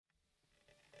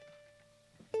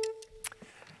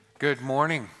Good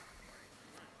morning.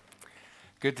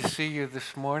 Good to see you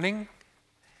this morning.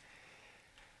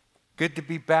 Good to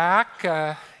be back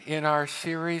in our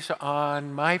series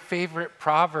on my favorite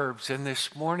Proverbs. And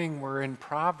this morning we're in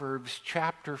Proverbs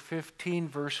chapter 15,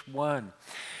 verse 1.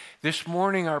 This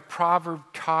morning our proverb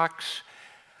talks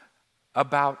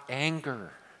about anger,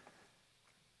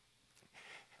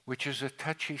 which is a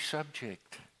touchy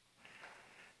subject.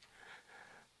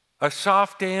 A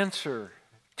soft answer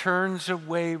turns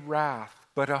away wrath,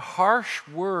 but a harsh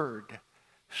word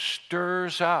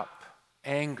stirs up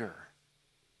anger.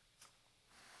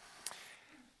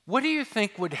 What do you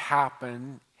think would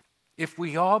happen if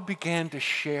we all began to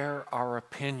share our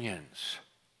opinions?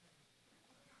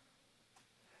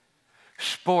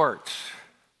 Sports,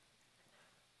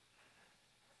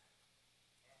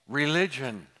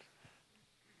 religion,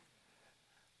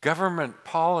 government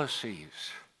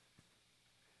policies.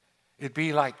 It'd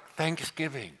be like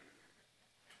Thanksgiving.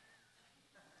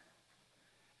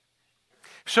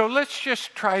 So let's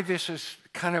just try this as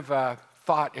kind of a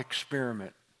thought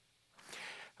experiment.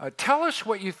 Tell us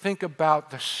what you think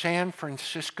about the San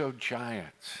Francisco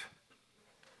Giants.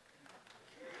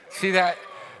 See, that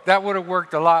would have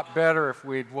worked a lot better if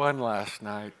we'd won last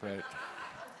night, but...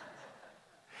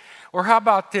 Or how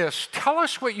about this? Tell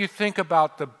us what you think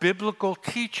about the biblical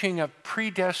teaching of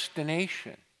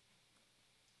predestination.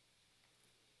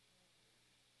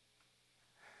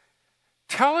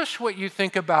 Tell us what you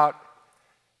think about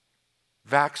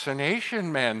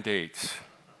vaccination mandates.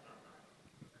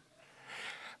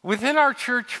 Within our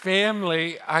church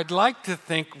family, I'd like to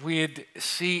think we'd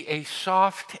see a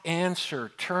soft answer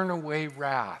turn away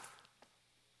wrath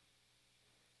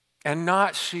and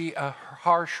not see a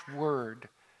harsh word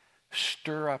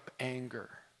stir up anger.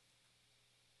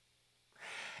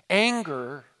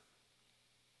 Anger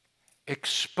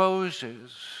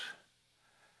exposes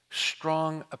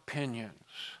strong opinions.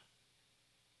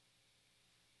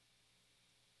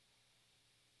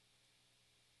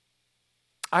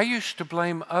 I used to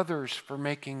blame others for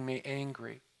making me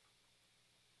angry.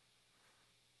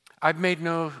 I've made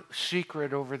no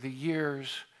secret over the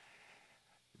years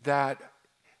that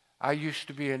I used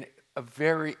to be a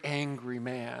very angry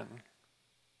man.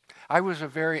 I was a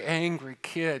very angry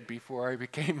kid before I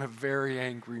became a very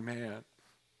angry man.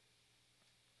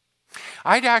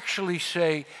 I'd actually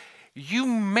say, "You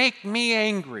make me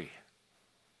angry."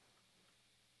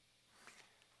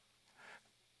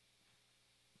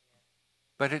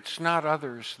 But it's not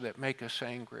others that make us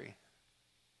angry.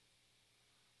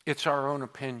 It's our own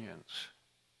opinions.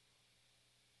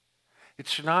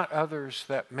 It's not others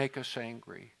that make us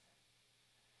angry.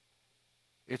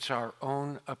 It's our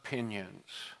own opinions.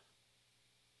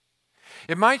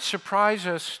 It might surprise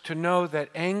us to know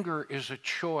that anger is a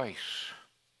choice,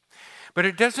 but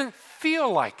it doesn't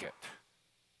feel like it.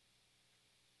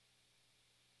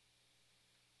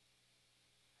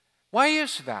 Why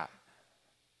is that?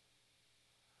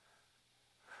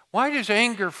 Why does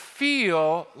anger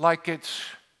feel like it's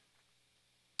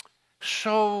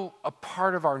so a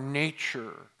part of our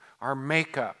nature, our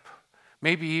makeup,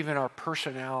 maybe even our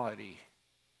personality?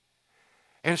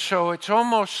 And so it's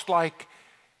almost like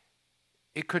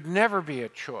it could never be a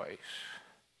choice.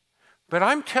 But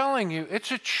I'm telling you,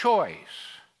 it's a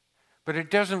choice, but it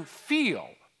doesn't feel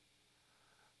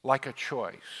like a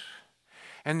choice.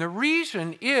 And the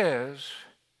reason is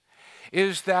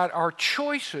that our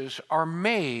choices are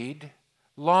made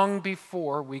long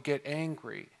before we get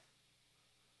angry.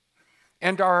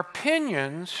 And our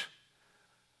opinions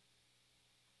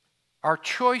are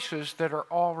choices that are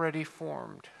already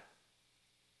formed.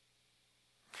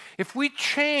 If we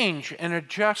change and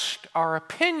adjust our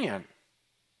opinion,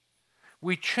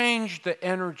 we change the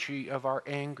energy of our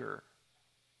anger.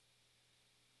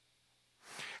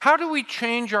 How do we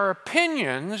change our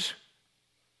opinions?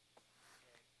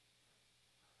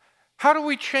 How do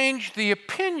we change the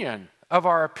opinion of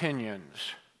our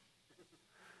opinions?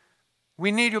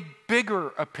 We need a bigger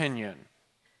opinion.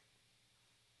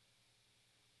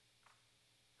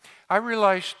 I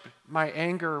realized my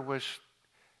anger was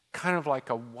kind of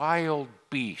like a wild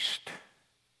beast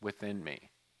within me.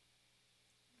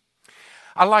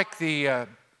 I like the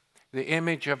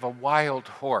image of a wild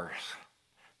horse.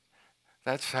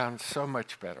 That sounds so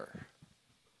much better.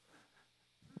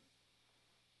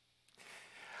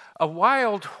 A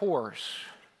wild horse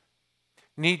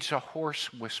needs a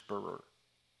horse whisperer.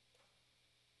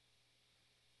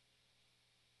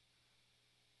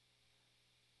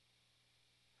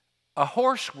 A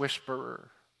horse whisperer,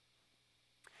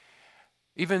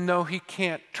 even though he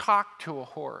can't talk to a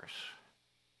horse,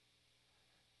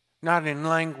 not in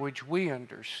language we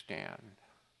understand,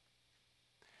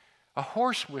 A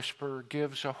horse whisperer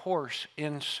gives a horse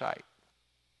insight.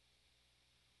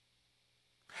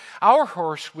 Our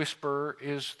horse whisperer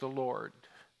is the Lord.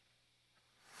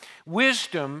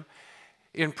 Wisdom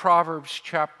in Proverbs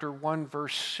chapter 1,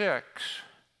 verse 6,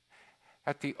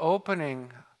 at the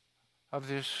opening of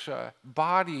this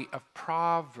body of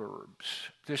Proverbs,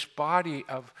 this body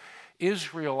of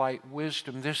Israelite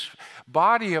wisdom, this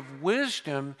body of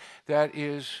wisdom that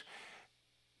is,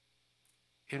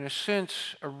 in a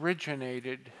sense,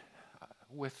 originated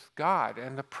with God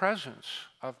and the presence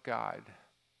of God.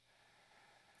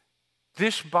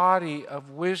 This body of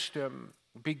wisdom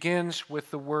begins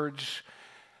with the words,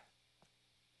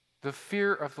 "The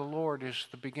fear of the Lord is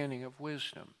the beginning of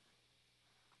wisdom."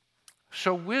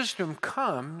 So wisdom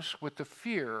comes with the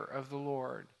fear of the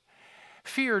Lord.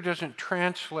 Fear doesn't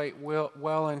translate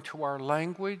well into our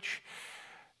language,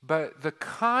 but the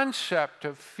concept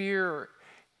of fear,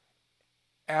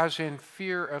 as in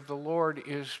fear of the Lord,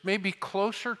 is maybe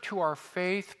closer to our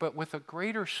faith, but with a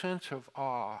greater sense of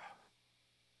awe.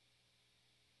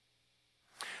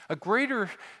 A greater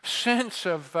sense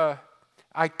of,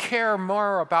 I care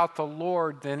more about the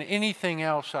Lord than anything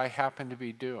else I happen to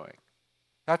be doing.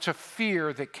 That's a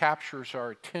fear that captures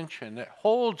our attention, that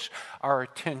holds our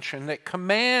attention, that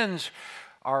commands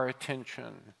our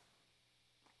attention.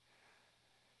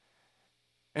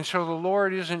 And so the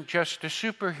Lord isn't just a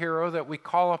superhero that we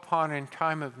call upon in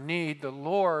time of need. The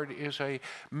Lord is a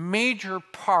major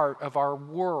part of our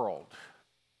world.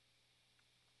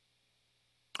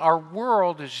 Our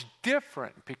world is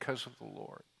different because of the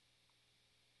Lord.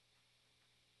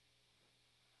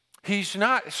 He's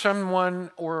not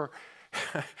someone or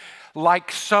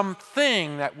like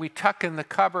something that we tuck in the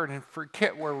cupboard and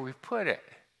forget where we put it.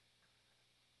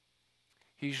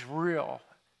 He's real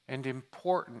and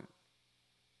important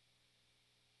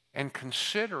and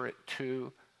considerate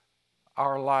to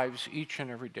our lives each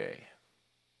and every day.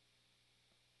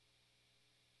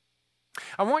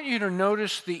 I want you to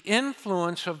notice the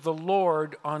influence of the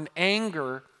Lord on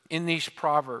anger in these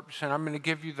Proverbs. And I'm going to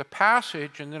give you the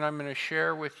passage, and then I'm going to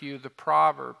share with you the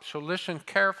proverb. So listen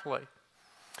carefully.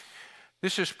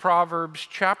 This is Proverbs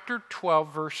chapter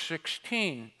 12, verse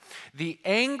 16. "The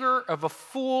anger of a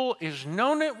fool is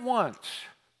known at once,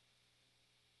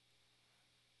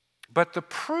 but the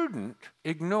prudent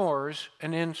ignores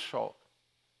an insult."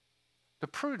 The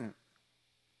prudent.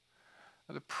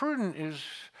 The prudent is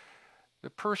the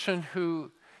person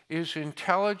who is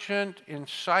intelligent,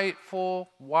 insightful,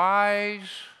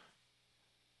 wise.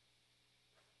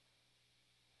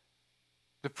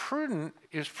 The prudent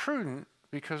is prudent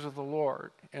because of the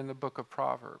Lord in the book of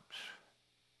Proverbs.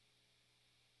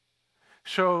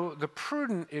 So the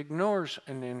prudent ignores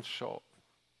an insult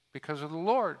because of the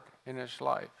Lord in his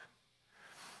life.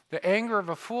 The anger of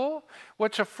a fool,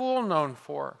 what's a fool known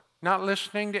for? Not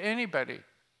listening to anybody,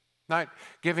 not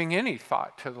giving any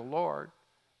thought to the Lord.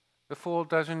 The fool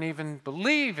doesn't even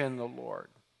believe in the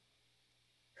Lord.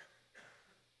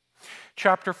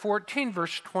 Chapter 14,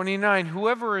 verse 29,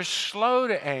 "Whoever is slow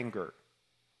to anger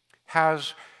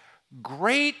has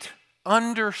great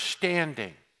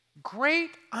understanding."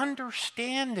 Great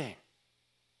understanding.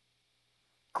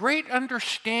 Great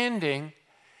understanding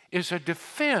is a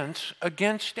defense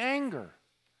against anger.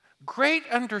 Great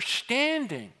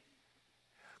understanding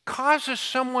causes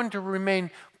someone to remain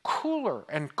cooler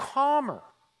and calmer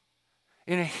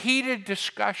in a heated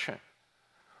discussion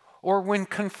or when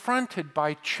confronted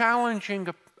by challenging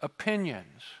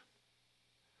opinions.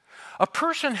 A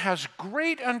person has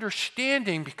great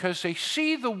understanding because they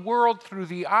see the world through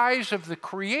the eyes of the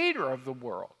creator of the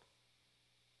world.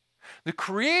 The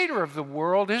creator of the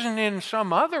world isn't in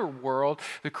some other world.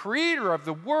 The creator of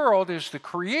the world is the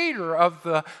creator of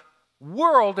the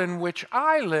world in which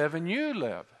I live and you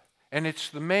live. And it's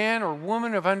the man or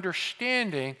woman of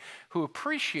understanding who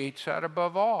appreciates that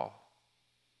above all.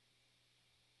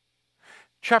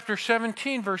 Chapter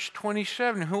 17, verse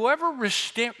 27, "Whoever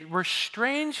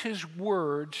restrains his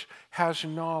words has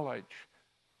knowledge."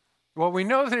 Well, we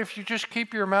know that if you just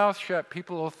keep your mouth shut,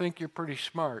 people will think you're pretty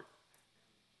smart.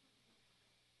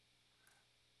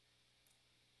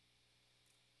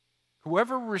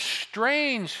 Whoever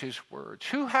restrains his words,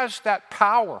 who has that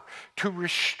power to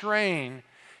restrain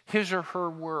his or her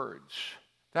words?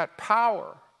 That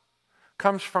power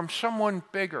comes from someone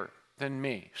bigger than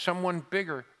me, someone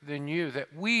bigger than you,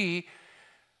 that we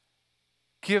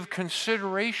give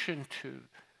consideration to,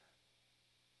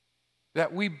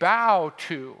 that we bow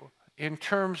to in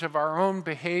terms of our own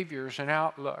behaviors and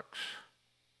outlooks.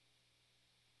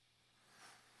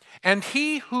 And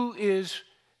he who is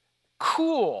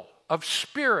cool of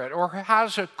spirit or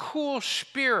has a cool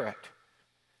spirit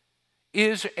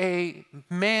is a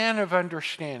man of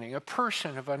understanding, a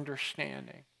person of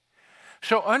understanding.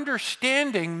 So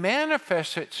understanding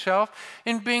manifests itself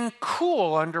in being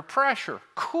cool under pressure,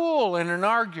 cool in an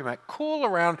argument, cool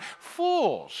around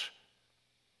fools.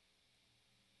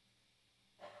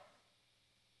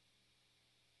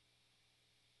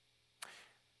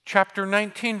 Chapter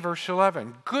 19, verse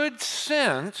 11. Good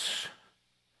sense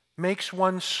makes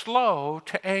one slow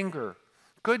to anger.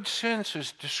 Good sense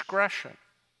is discretion.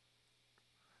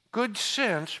 Good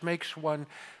sense makes one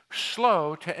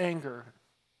slow to anger.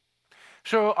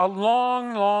 So a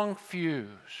long, long fuse.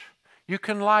 You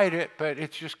can light it, but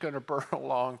it's just going to burn a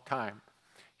long time.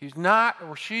 He's not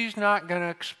or she's not going to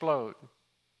explode.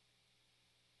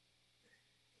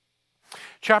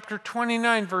 Chapter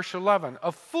 29, verse 11.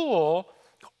 A fool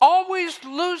always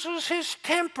loses his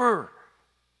temper,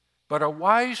 but a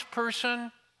wise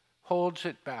person holds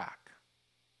it back.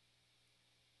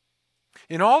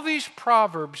 In all these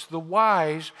proverbs, the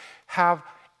wise have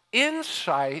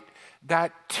insight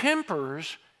that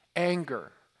tempers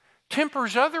anger,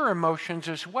 tempers other emotions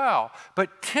as well,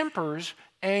 but tempers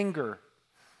anger.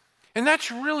 And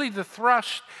that's really the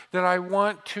thrust that I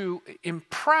want to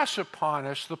impress upon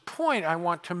us. The point I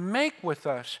want to make with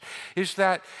us is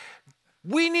that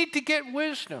we need to get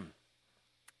wisdom.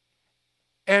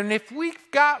 And if we've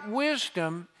got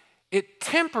wisdom, it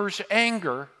tempers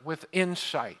anger with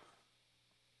insight.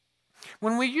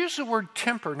 When we use the word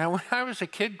temper, now when I was a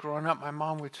kid growing up, my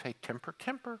mom would say, temper,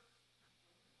 temper.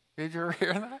 Did you ever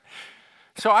hear that?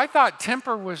 So I thought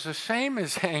temper was the same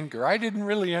as anger. I didn't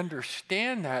really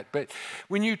understand that. But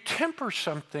when you temper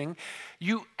something,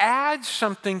 you add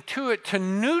something to it to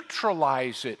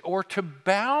neutralize it or to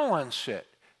balance it.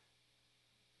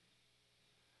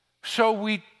 So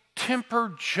we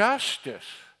temper justice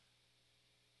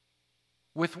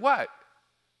with what?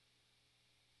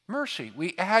 Mercy.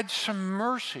 We add some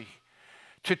mercy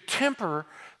to temper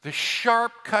the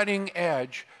sharp cutting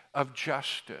edge of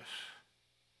justice.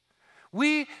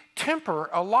 We temper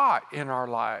a lot in our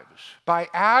lives by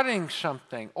adding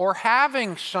something or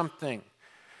having something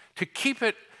to keep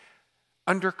it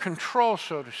under control,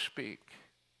 so to speak.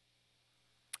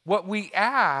 What we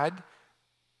add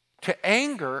to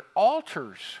anger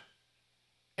alters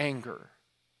anger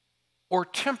or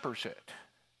tempers it.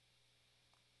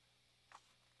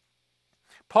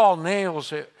 Paul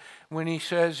nails it when he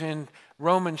says in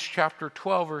Romans chapter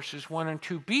 12, verses 1 and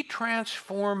 2, be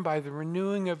transformed by the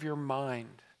renewing of your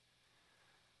mind.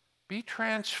 Be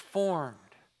transformed.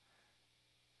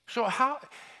 So have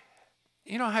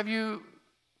you,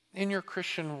 in your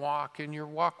Christian walk, in your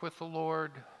walk with the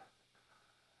Lord,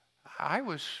 I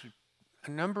was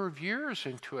a number of years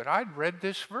into it. I'd read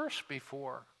this verse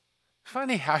before. It's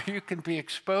funny how you can be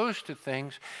exposed to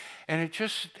things and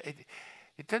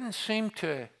it doesn't seem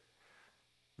to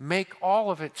make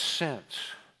all of its sense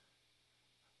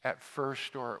at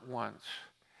first or at once.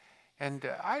 And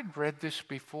I'd read this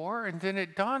before, and then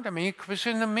it dawned on me, because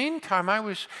in the meantime, I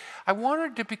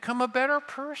wanted to become a better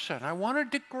person. I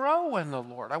wanted to grow in the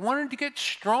Lord. I wanted to get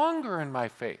stronger in my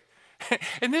faith.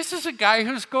 And this is a guy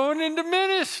who's going into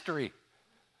ministry.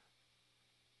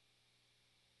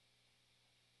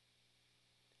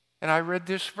 And I read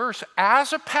this verse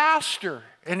as a pastor,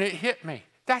 and it hit me.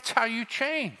 That's how you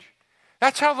change.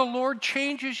 That's how the Lord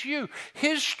changes you.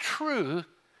 His truth,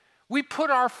 we put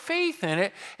our faith in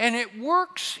it, and it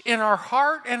works in our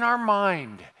heart and our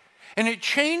mind. And it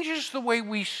changes the way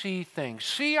we see things,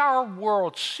 see our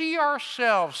world, see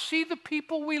ourselves, see the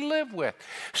people we live with,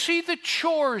 see the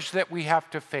chores that we have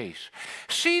to face,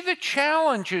 see the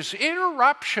challenges,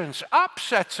 interruptions,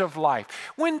 upsets of life.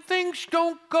 When things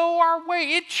don't go our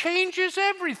way, it changes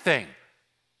everything.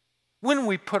 When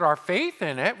we put our faith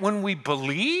in it, when we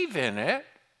believe in it.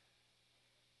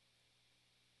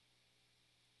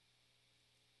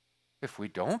 If we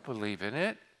don't believe in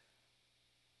it,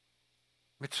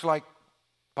 it's like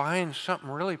buying something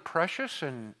really precious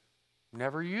and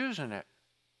never using it.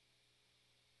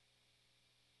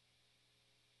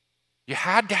 You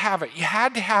had to have it. You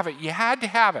had to have it. You had to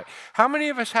have it. How many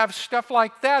of us have stuff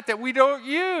like that we don't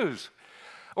use?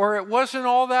 Or it wasn't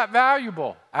all that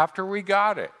valuable after we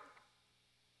got it?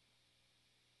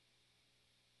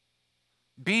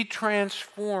 Be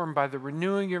transformed by the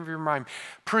renewing of your mind.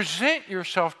 Present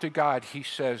yourself to God, he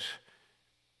says.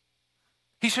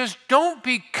 He says, don't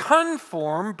be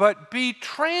conformed, but be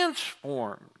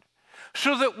transformed,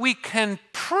 so that we can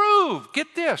prove,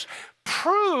 get this,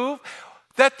 prove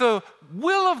that the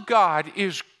will of God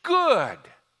is good,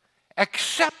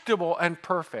 acceptable, and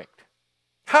perfect.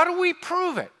 How do we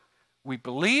prove it? We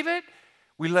believe it,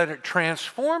 we let it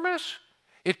transform us,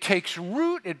 it takes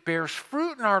root, it bears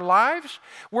fruit in our lives,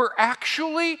 we're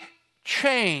actually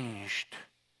changed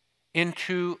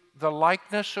into the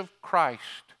likeness of Christ.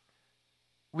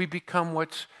 We become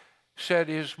what's said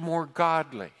is more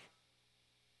godly.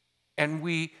 And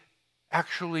we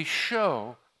actually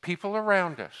show people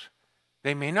around us.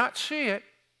 They may not see it,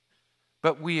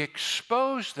 but we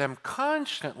expose them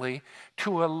constantly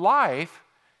to a life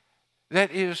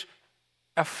that is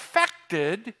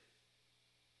affected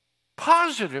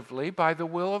positively by the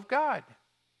will of God.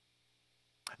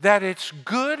 That it's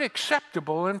good,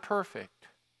 acceptable, and perfect.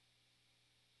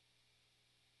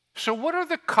 So what are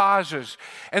the causes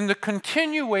and the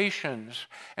continuations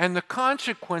and the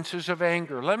consequences of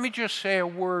anger? Let me just say a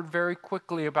word very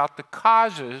quickly about the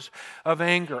causes of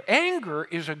anger. Anger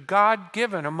is a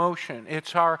God-given emotion.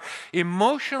 It's our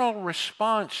emotional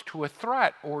response to a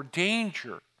threat or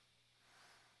danger.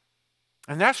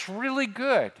 And that's really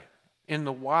good in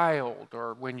the wild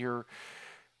or when you're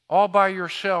all by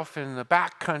yourself in the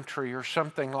backcountry or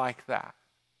something like that.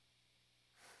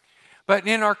 But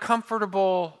in our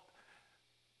comfortable,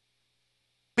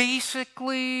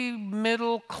 basically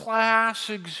middle-class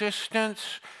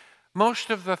existence, most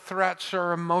of the threats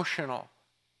are emotional.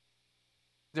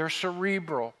 They're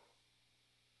cerebral.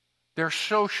 They're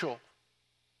social.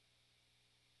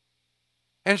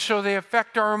 And so they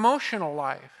affect our emotional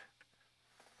life.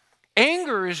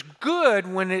 Anger is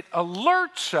good when it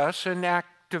alerts us and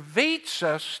activates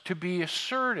us to be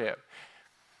assertive.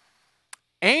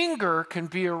 Anger can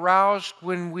be aroused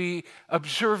when we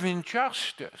observe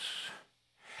injustice.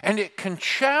 And it can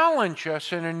challenge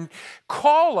us and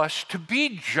call us to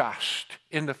be just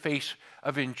in the face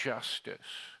of injustice.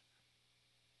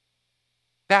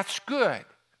 That's good.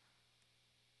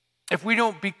 If we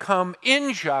don't become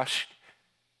unjust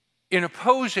in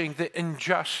opposing the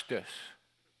injustice,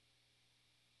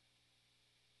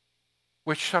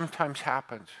 which sometimes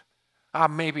happens.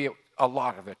 Maybe a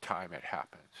lot of the time it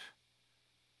happens.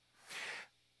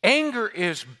 Anger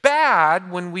is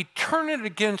bad when we turn it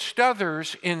against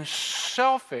others in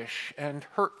selfish and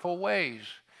hurtful ways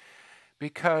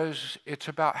because it's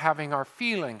about having our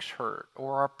feelings hurt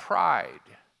or our pride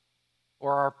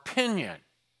or our opinion.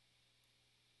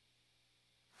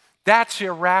 That's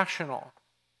irrational.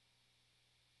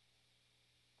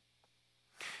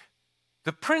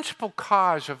 The principal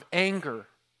cause of anger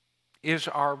is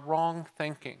our wrong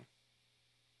thinking.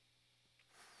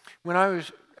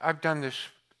 I've done this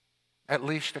at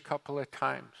least a couple of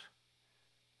times.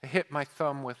 I hit my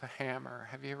thumb with a hammer.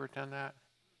 Have you ever done that?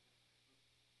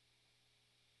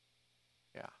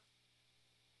 Yeah.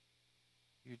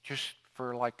 You just,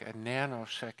 for like a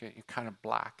nanosecond, you kind of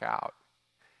black out.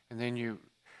 And then your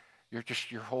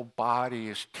whole body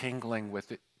is tingling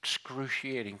with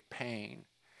excruciating pain.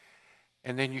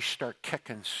 And then you start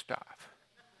kicking stuff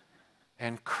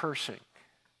and cursing.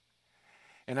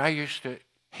 And I used to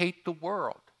hate the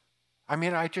world. I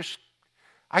mean, I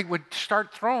would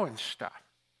start throwing stuff.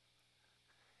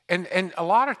 And a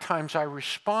lot of times I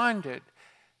responded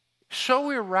so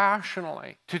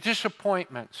irrationally to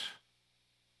disappointments.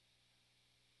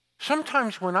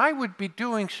 Sometimes when I would be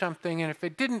doing something and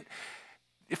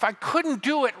if I couldn't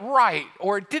do it right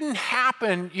or it didn't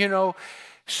happen,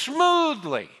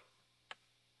 smoothly,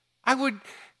 I would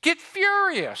get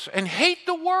furious and hate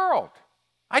the world.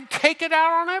 I'd take it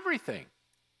out on everything.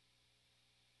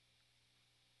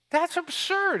 That's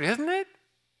absurd, isn't it?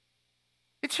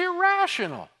 It's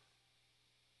irrational.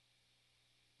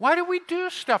 Why do we do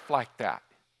stuff like that?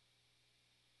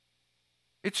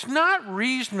 It's not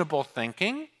reasonable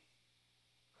thinking.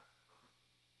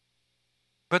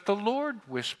 But the Lord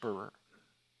whisperer,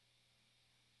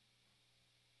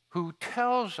 who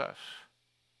tells us,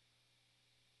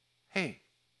 hey,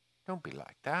 don't be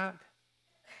like that.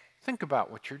 Think about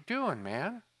what you're doing,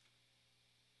 man.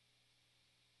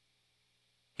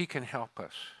 He can help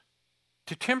us.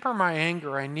 To temper my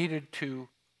anger, I needed to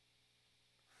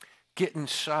get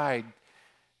inside,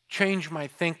 change my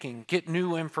thinking, get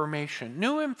new information.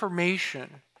 New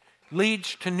information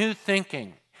leads to new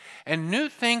thinking, and new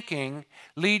thinking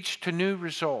leads to new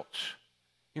results.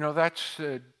 That's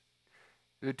the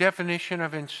definition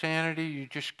of insanity. You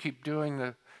just keep doing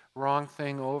the wrong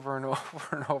thing over and over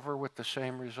and over with the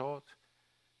same results.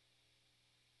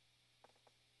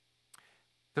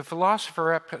 The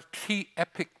philosopher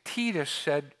Epictetus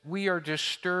said, we are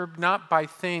disturbed not by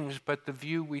things, but the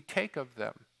view we take of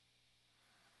them.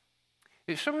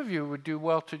 Some of you would do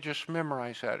well to just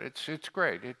memorize that. It's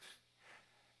great.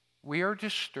 We are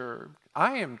disturbed.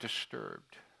 I am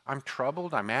disturbed. I'm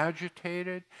troubled. I'm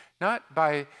agitated, not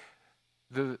by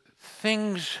the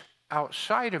things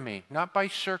outside of me, not by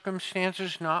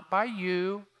circumstances, not by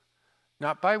you,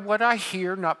 not by what I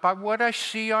hear, not by what I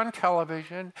see on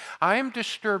television. I am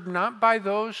disturbed not by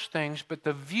those things, but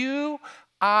the view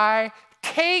I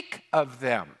take of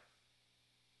them,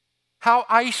 how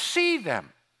I see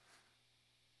them.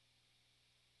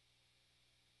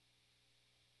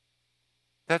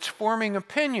 That's forming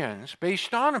opinions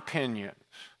based on opinions.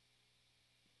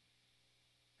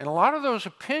 And a lot of those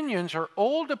opinions are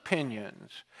old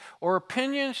opinions or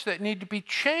opinions that need to be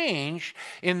changed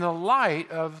in the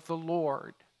light of the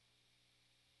Lord.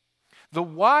 The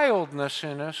wildness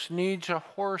in us needs a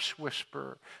hoarse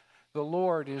whisper. The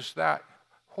Lord is that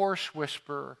hoarse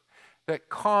whisper that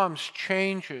calms,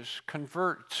 changes,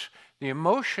 converts the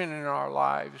emotion in our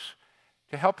lives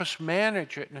to help us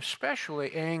manage it, and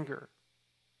especially anger.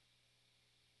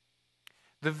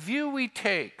 The view we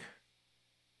take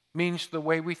means the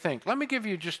way we think. Let me give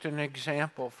you just an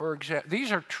example.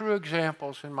 These are true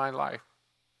examples in my life.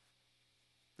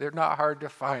 They're not hard to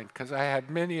find because I had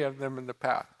many of them in the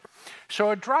past. So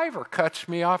a driver cuts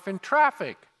me off in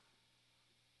traffic.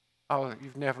 Oh,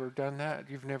 you've never done that?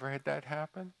 You've never had that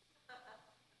happen?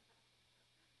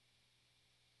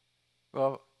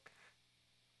 Well,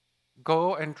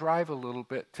 go and drive a little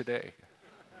bit today.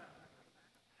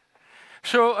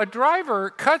 So a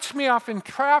driver cuts me off in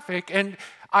traffic and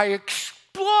I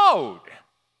explode.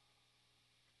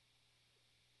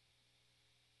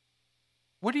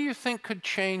 What do you think could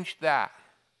change that?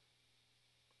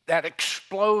 That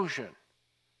explosion,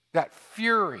 that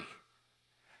fury.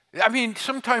 I mean,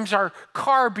 sometimes our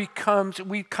car becomes,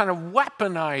 we kind of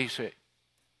weaponize it.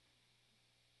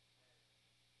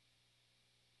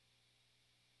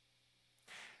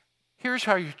 Here's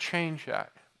how you change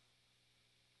that.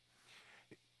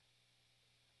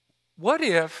 What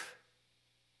if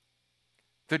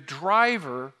the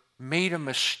driver made a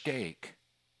mistake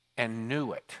and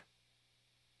knew it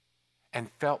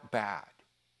and felt bad?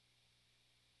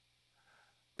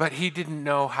 But he didn't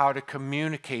know how to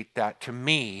communicate that to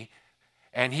me,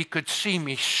 and he could see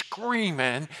me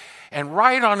screaming and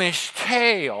right on his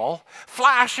tail,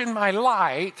 flashing my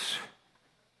lights.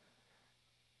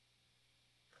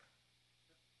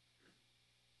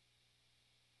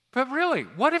 But really,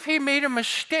 what if he made a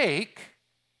mistake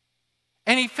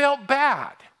and he felt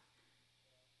bad?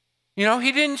 You know,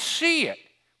 he didn't see it.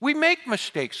 We make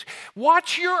mistakes.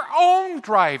 Watch your own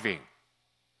driving.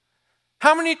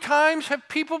 How many times have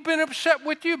people been upset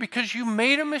with you because you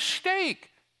made a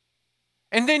mistake?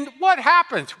 And then what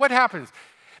happens? What happens?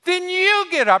 Then you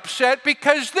get upset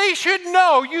because they should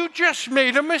know you just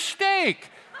made a mistake.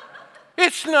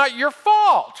 It's not your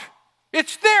fault.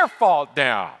 It's their fault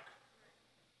now.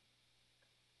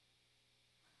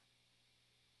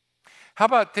 How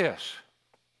about this?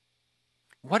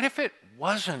 What if it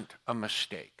wasn't a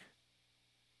mistake?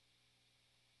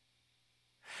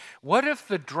 What if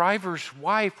the driver's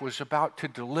wife was about to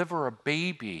deliver a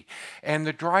baby and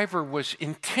the driver was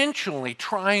intentionally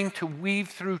trying to weave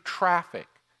through traffic?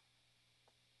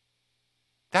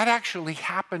 That actually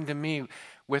happened to me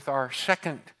with our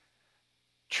second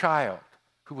child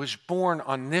who was born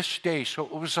on this day. So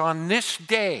it was on this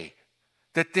day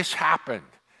that this happened.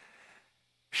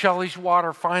 Shelley's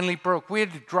water finally broke. We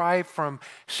had to drive from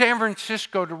San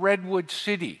Francisco to Redwood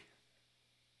City.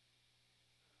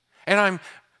 And I'm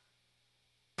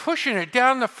pushing it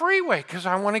down the freeway because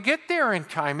I want to get there in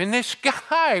time. And this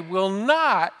guy will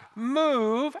not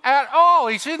move at all.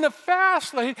 He's in the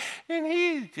fast lane and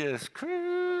he's just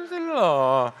cruising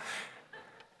along.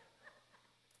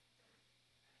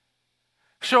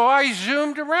 So I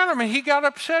zoomed around him and he got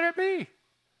upset at me.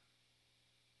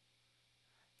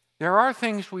 There are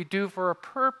things we do for a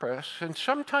purpose, and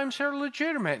sometimes they're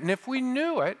legitimate. And if we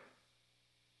knew it,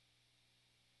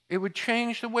 it would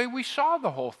change the way we saw the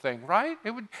whole thing, right?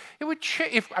 It would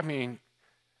change.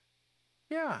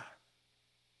 Yeah.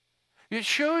 It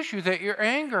shows you that your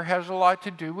anger has a lot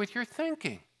to do with your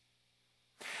thinking.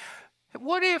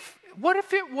 What if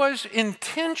it was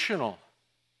intentional?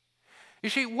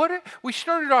 You see, we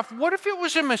started off, what if it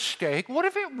was a mistake? What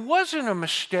if it wasn't a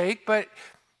mistake, but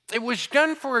it was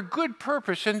done for a good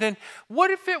purpose? And then what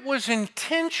if it was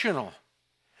intentional?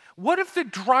 What if the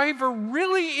driver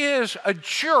really is a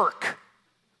jerk?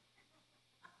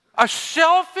 A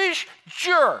selfish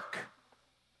jerk?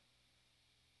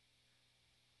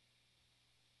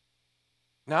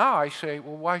 Now I say,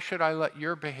 well, why should I let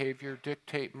your behavior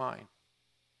dictate mine?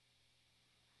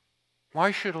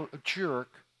 Why should a jerk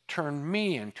turn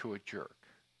me into a jerk?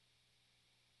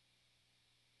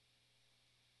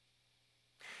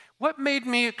 What made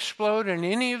me explode in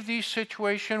any of these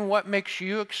situations? What makes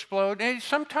you explode? And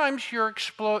sometimes you're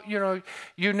explode.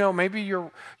 Maybe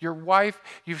your wife,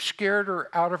 you've scared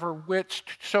her out of her wits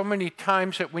so many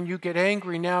times that when you get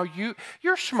angry now,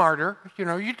 you're smarter.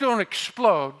 You don't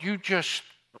explode. You just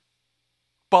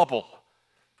bubble,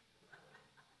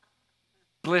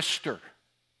 blister.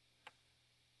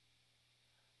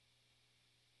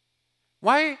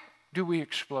 Why do we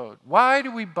explode? Why do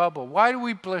we bubble? Why do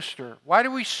we blister? Why do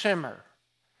we simmer?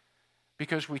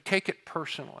 Because we take it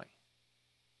personally.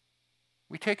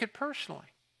 We take it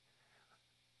personally.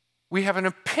 We have an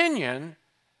opinion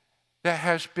that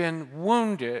has been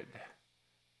wounded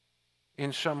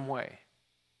in some way.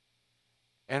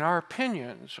 And our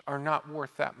opinions are not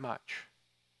worth that much.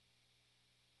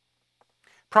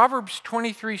 Proverbs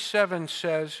 23:7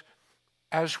 says,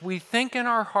 "As we think in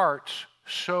our hearts,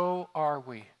 so are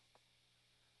we."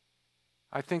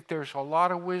 I think there's a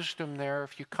lot of wisdom there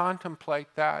if you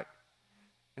contemplate that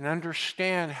and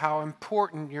understand how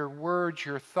important your words,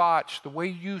 your thoughts, the way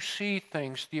you see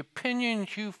things, the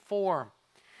opinions you form,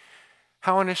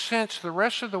 how in a sense the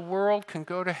rest of the world can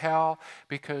go to hell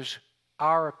because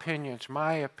our opinions,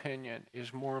 my opinion,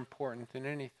 is more important than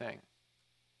anything.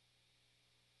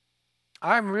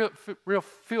 I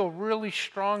feel really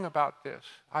strong about this.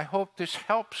 I hope this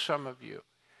helps some of you.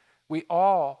 We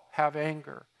all have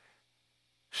anger.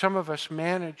 Some of us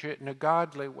manage it in a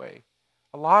godly way.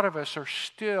 A lot of us are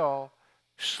still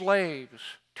slaves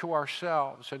to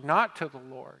ourselves and not to the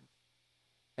Lord.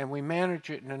 And we manage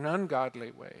it in an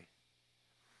ungodly way.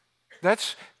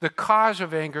 That's the cause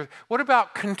of anger. What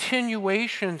about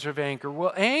continuations of anger?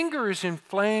 Well, anger is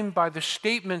inflamed by the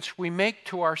statements we make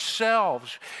to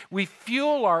ourselves. We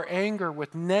fuel our anger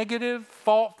with negative,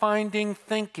 fault-finding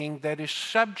thinking that is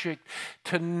subject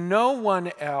to no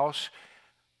one else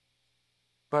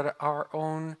but our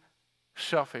own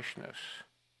selfishness.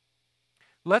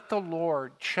 Let the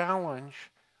Lord challenge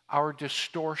our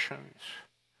distortions.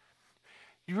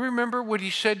 You remember what he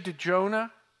said to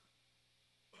Jonah?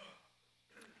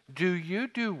 Do you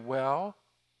do well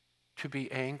to be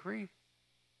angry?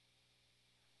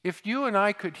 If you and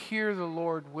I could hear the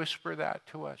Lord whisper that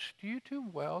to us, do you do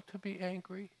well to be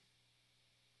angry?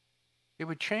 It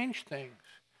would change things.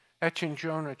 That's in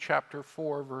Jonah chapter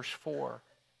 4, verse 4.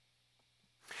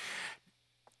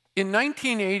 In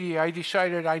 1980, I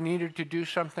decided I needed to do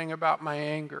something about my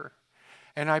anger,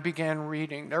 and I began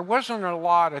reading. There wasn't a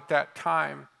lot at that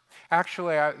time.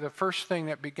 Actually, the first thing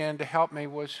that began to help me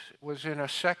was in a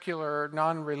secular,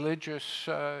 non-religious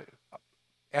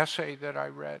essay that I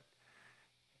read.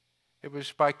 It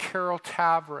was by Carol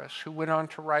Tavris, who went on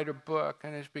to write a book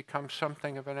and has become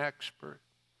something of an expert.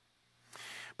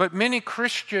 But many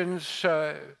Christians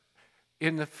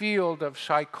in the field of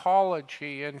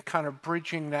psychology and kind of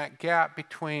bridging that gap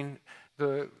between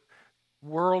the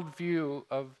worldview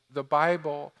of the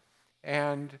Bible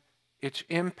and its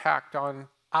impact on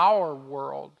our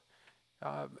world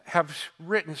have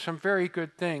written some very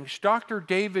good things. Dr.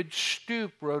 David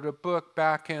Stoop wrote a book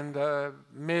back in the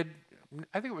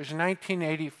I think it was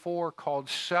 1984, called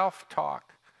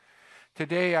Self-Talk.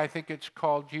 Today, I think it's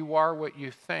called You Are What You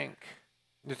Think.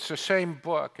 It's the same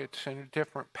book, it's in a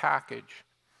different package.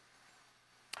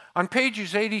 On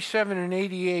pages 87 and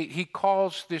 88, he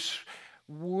calls this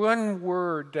one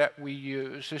word that we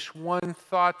use, this one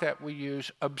thought that we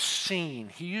use, obscene.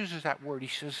 He uses that word. He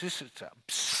says, this is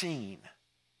obscene.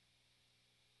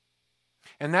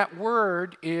 And that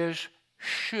word is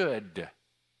should.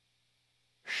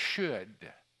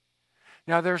 Should.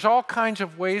 Now, there's all kinds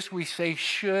of ways we say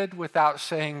should without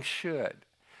saying should.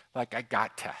 Like, I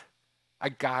gotta,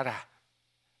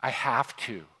 I have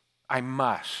to, I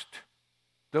must.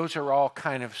 Those are all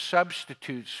kind of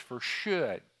substitutes for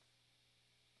should.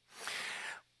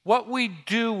 What we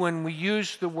do when we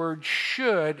use the word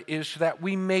should is that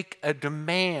we make a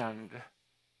demand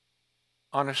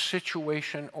on a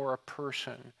situation or a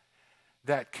person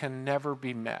that can never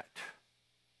be met.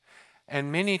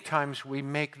 And many times we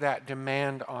make that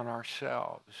demand on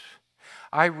ourselves.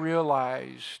 I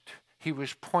realized he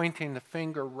was pointing the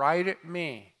finger right at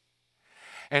me.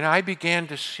 And I began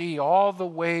to see all the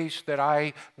ways that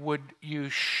I would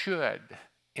use should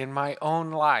in my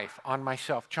own life on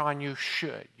myself. John, you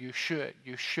should.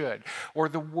 Or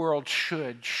the world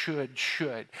should.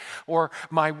 Or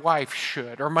my wife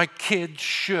should. Or my kids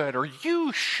should. Or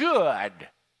you should.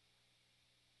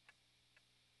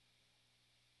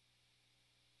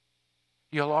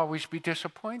 You'll always be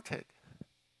disappointed.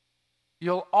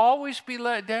 You'll always be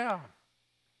let down.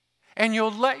 And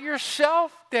you'll let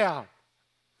yourself down.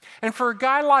 And for a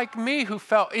guy like me who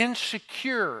felt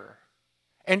insecure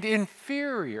and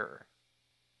inferior,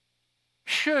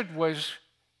 should was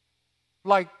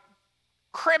like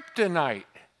kryptonite.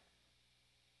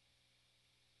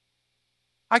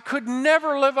 I could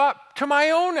never live up to my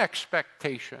own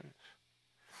expectations.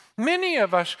 Many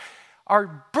of us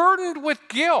are burdened with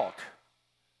guilt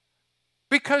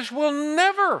because we'll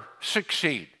never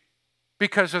succeed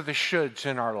because of the shoulds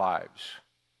in our lives.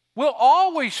 We'll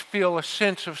always feel a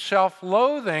sense of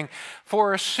self-loathing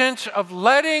for a sense of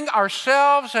letting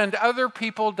ourselves and other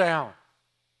people down.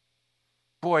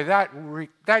 Boy,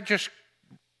 that just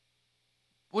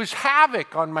was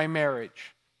havoc on my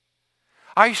marriage.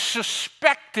 I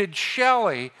suspected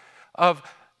Shelley of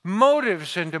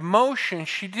motives and emotions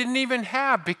she didn't even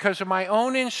have because of my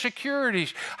own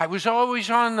insecurities. I was always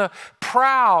on the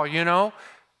prowl,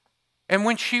 And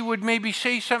when she would maybe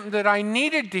say something that I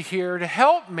needed to hear to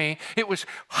help me, it was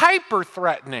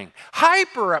hyper-threatening,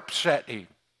 hyper-upsetting.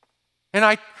 And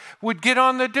I would get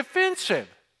on the defensive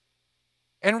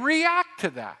and react to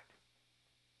that.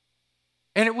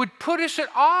 And it would put us at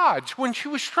odds when she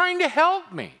was trying to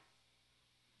help me.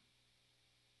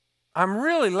 I'm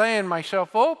really laying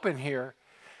myself open here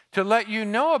to let you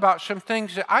know about some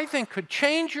things that I think could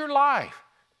change your life.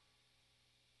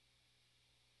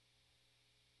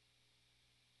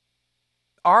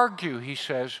 Argue, he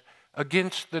says,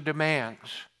 against the demands.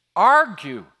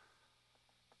 Argue.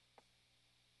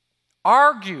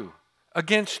 Argue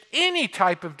against any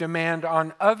type of demand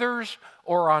on others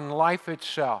or on life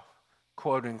itself,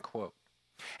 quote unquote.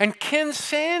 And Ken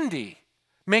Sande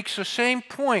makes the same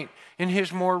point in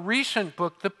his more recent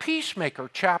book, The Peacemaker,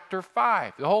 chapter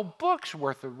 5. The whole book's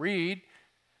worth a read.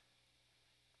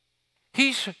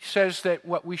 He says that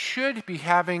what we should be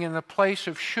having in the place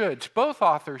of shoulds, both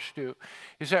authors do,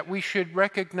 is that we should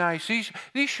recognize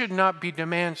these should not be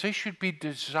demands, they should be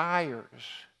desires.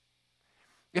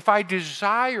 If I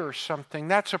desire something,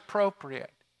 that's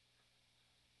appropriate.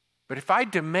 But if I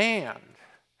demand,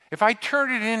 if I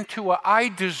turn it into a I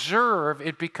deserve,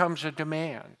 it becomes a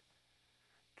demand.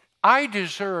 I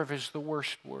deserve is the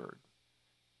worst word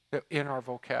in our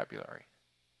vocabulary.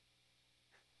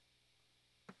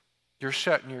 You're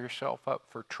setting yourself up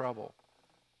for trouble.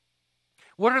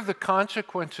 What are the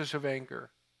consequences of anger?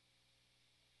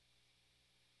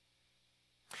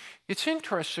 It's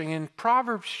interesting, in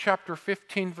Proverbs chapter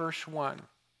 15, verse 1,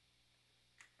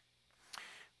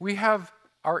 we have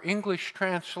our English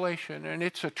translation, and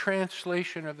it's a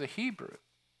translation of the Hebrew.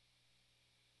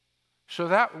 So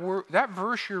that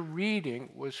verse you're reading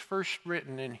was first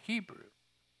written in Hebrew.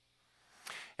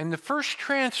 And the first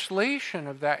translation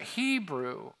of that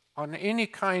Hebrew on any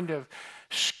kind of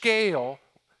scale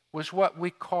was what we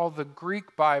call the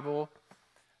Greek Bible,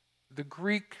 the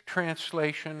Greek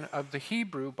translation of the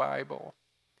Hebrew Bible.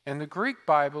 And the Greek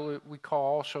Bible we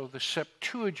call also the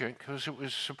Septuagint because it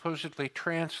was supposedly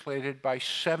translated by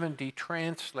 70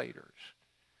 translators.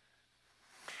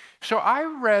 So I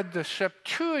read the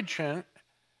Septuagint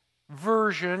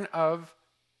version of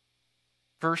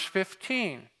verse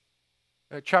 15,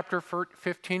 chapter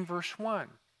 15, verse 1.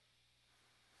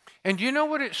 And do you know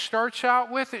what it starts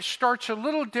out with? It starts a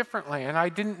little differently, and I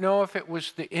didn't know if it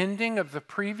was the ending of the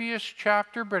previous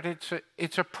chapter, but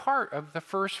it's a part of the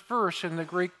first verse in the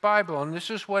Greek Bible, and this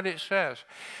is what it says.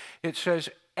 It says,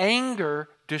 anger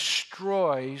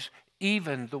destroys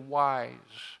even the wise.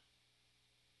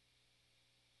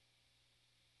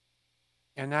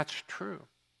 And that's true.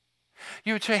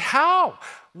 You would say, how?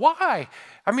 Why?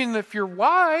 I mean, if you're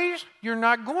wise, you're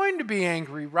not going to be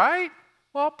angry, right?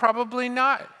 Well, probably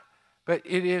not. But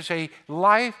it is a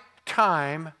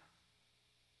lifetime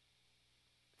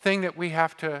thing that we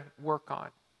have to work on.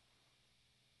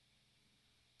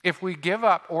 If we give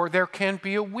up, or there can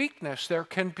be a weakness, there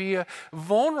can be a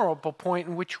vulnerable point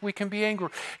in which we can be angry.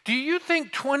 Do you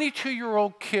think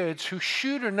 22-year-old kids who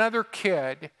shoot another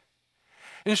kid,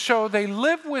 and so they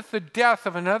live with the death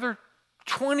of another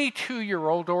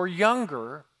 22-year-old or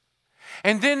younger,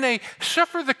 and then they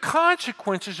suffer the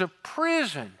consequences of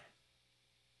prison,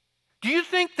 do you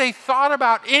think they thought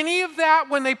about any of that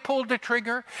when they pulled the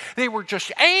trigger? They were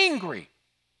just angry.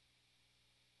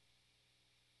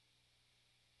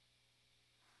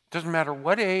 Doesn't matter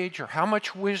what age or how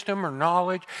much wisdom or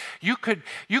knowledge. You could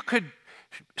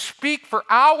speak for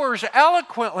hours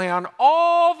eloquently on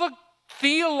all the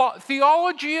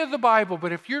theology of the Bible,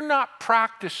 but if you're not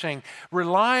practicing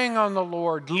relying on the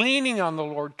Lord, leaning on the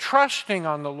Lord, trusting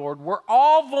on the Lord, we're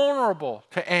all vulnerable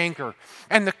to anger.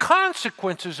 And the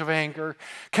consequences of anger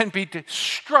can be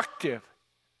destructive.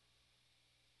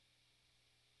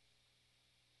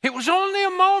 It was only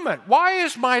a moment. Why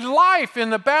is my life in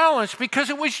the balance? Because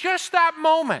it was just that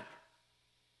moment.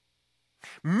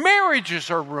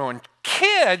 Marriages are ruined.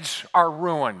 Kids are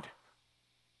ruined.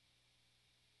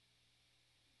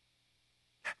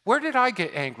 Where did I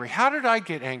get angry? How did I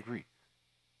get angry?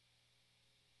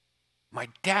 My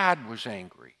dad was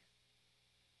angry.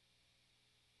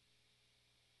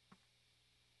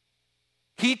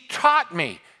 He taught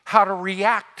me how to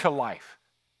react to life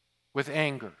with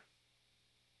anger.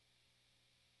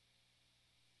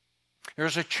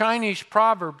 There's a Chinese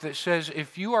proverb that says,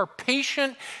 if you are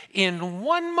patient in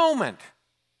one moment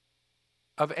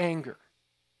of anger,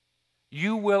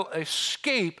 you will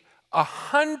escape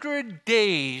 100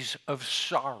 days of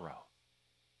sorrow.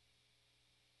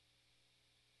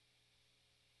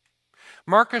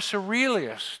 Marcus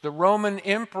Aurelius, the Roman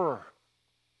emperor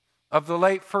of the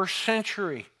late 1st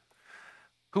century,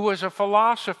 who was a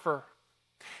philosopher,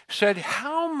 said,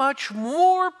 how much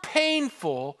more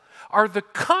painful are the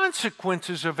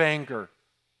consequences of anger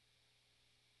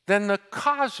than the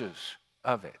causes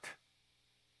of it.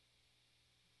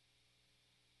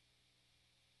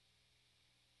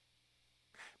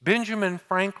 Benjamin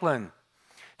Franklin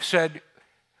said,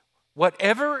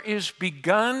 whatever is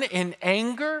begun in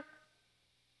anger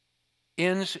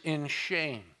ends in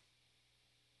shame.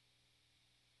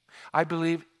 I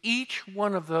believe each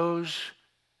one of those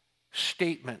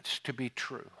statements to be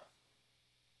true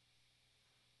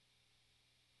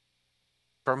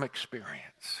from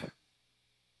experience.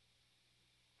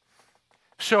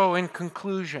 So, in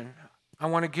conclusion, I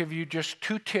want to give you just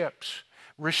 2 tips.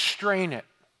 Restrain it.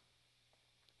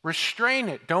 Restrain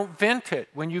it. Don't vent it.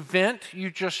 When you vent,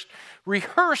 you just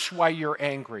rehearse why you're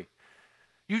angry.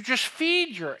 You just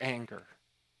feed your anger.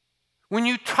 When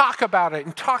you talk about it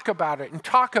and talk about it and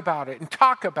talk about it and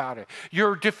talk about it,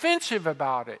 you're defensive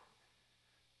about it.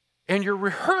 And you're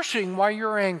rehearsing why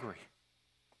you're angry.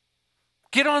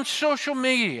 Get on social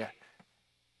media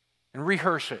and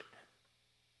rehearse it.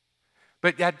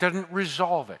 But that doesn't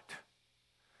resolve it.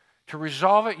 To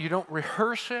resolve it, you don't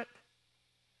rehearse it.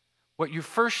 What you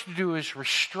first do is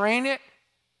restrain it,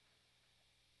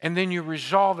 and then you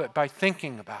resolve it by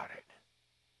thinking about it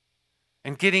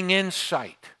and getting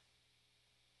insight.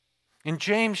 In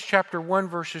James chapter 1,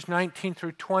 verses 19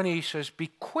 through 20, he says, be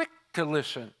quick to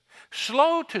listen,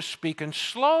 slow to speak, and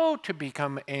slow to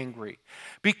become angry,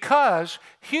 because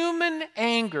human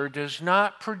anger does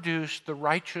not produce the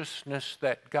righteousness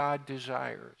that God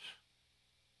desires.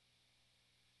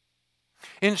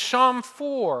 In Psalm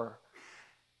 4,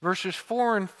 verses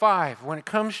 4 and 5, when it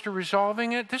comes to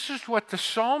resolving it, this is what the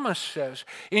psalmist says,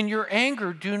 in your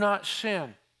anger, do not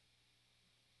sin.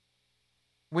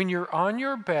 When you're on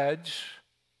your beds,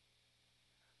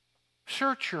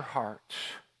 search your hearts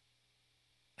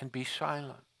and be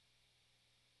silent.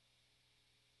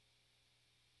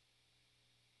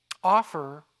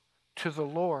 Offer to the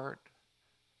Lord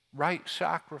right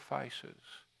sacrifices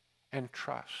and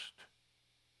trust.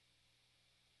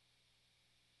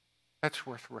 That's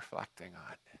worth reflecting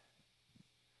on.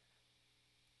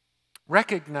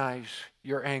 Recognize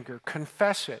your anger,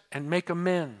 confess it, and make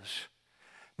amends.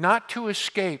 Not to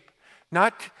escape,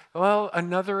 not, well,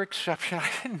 another exception. I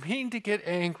didn't mean to get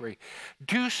angry.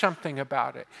 Do something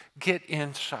about it. Get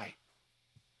insight.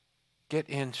 Get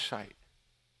insight.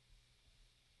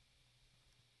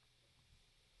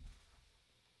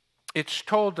 It's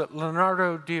told that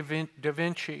Leonardo da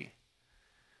Vinci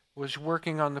was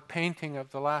working on the painting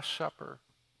of the Last Supper.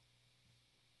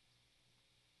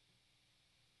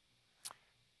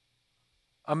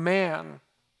 A man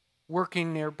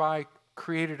working nearby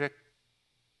created a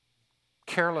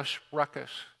careless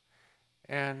ruckus,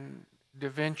 and Da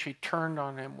Vinci turned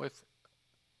on him with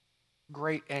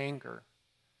great anger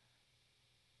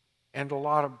and a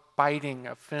lot of biting,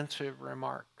 offensive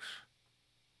remarks.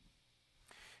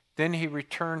 Then he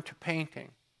returned to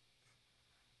painting,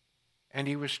 and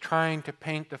he was trying to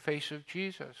paint the face of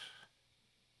Jesus,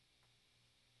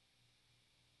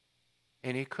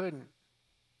 and he couldn't.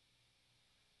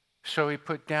 So he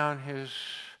put down his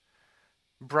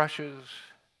brushes,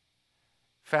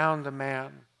 found the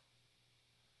man,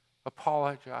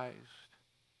 apologized.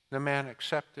 The man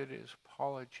accepted his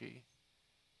apology,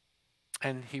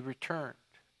 and he returned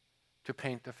to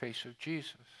paint the face of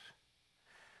Jesus.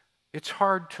 It's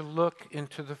hard to look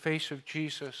into the face of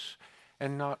Jesus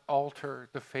and not alter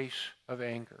the face of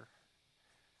anger.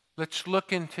 Let's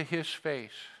look into his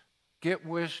face, get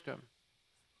wisdom,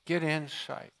 get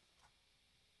insight.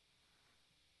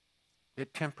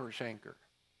 It tempers anger.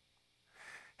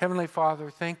 Heavenly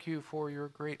Father, thank you for your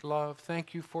great love.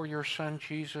 Thank you for your Son,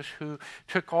 Jesus, who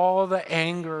took all the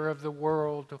anger of the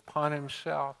world upon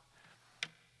himself,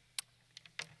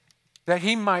 that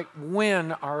he might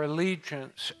win our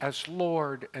allegiance as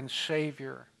Lord and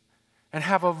Savior and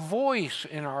have a voice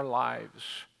in our lives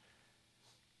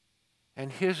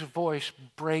and his voice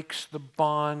breaks the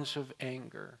bonds of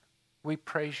anger. We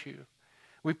praise you.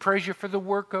 We praise you for the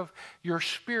work of your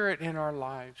Spirit in our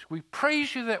lives. We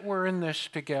praise you that we're in this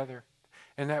together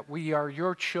and that we are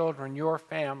your children, your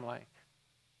family.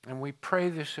 And we pray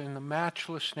this in the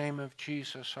matchless name of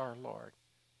Jesus our Lord.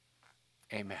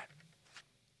 Amen.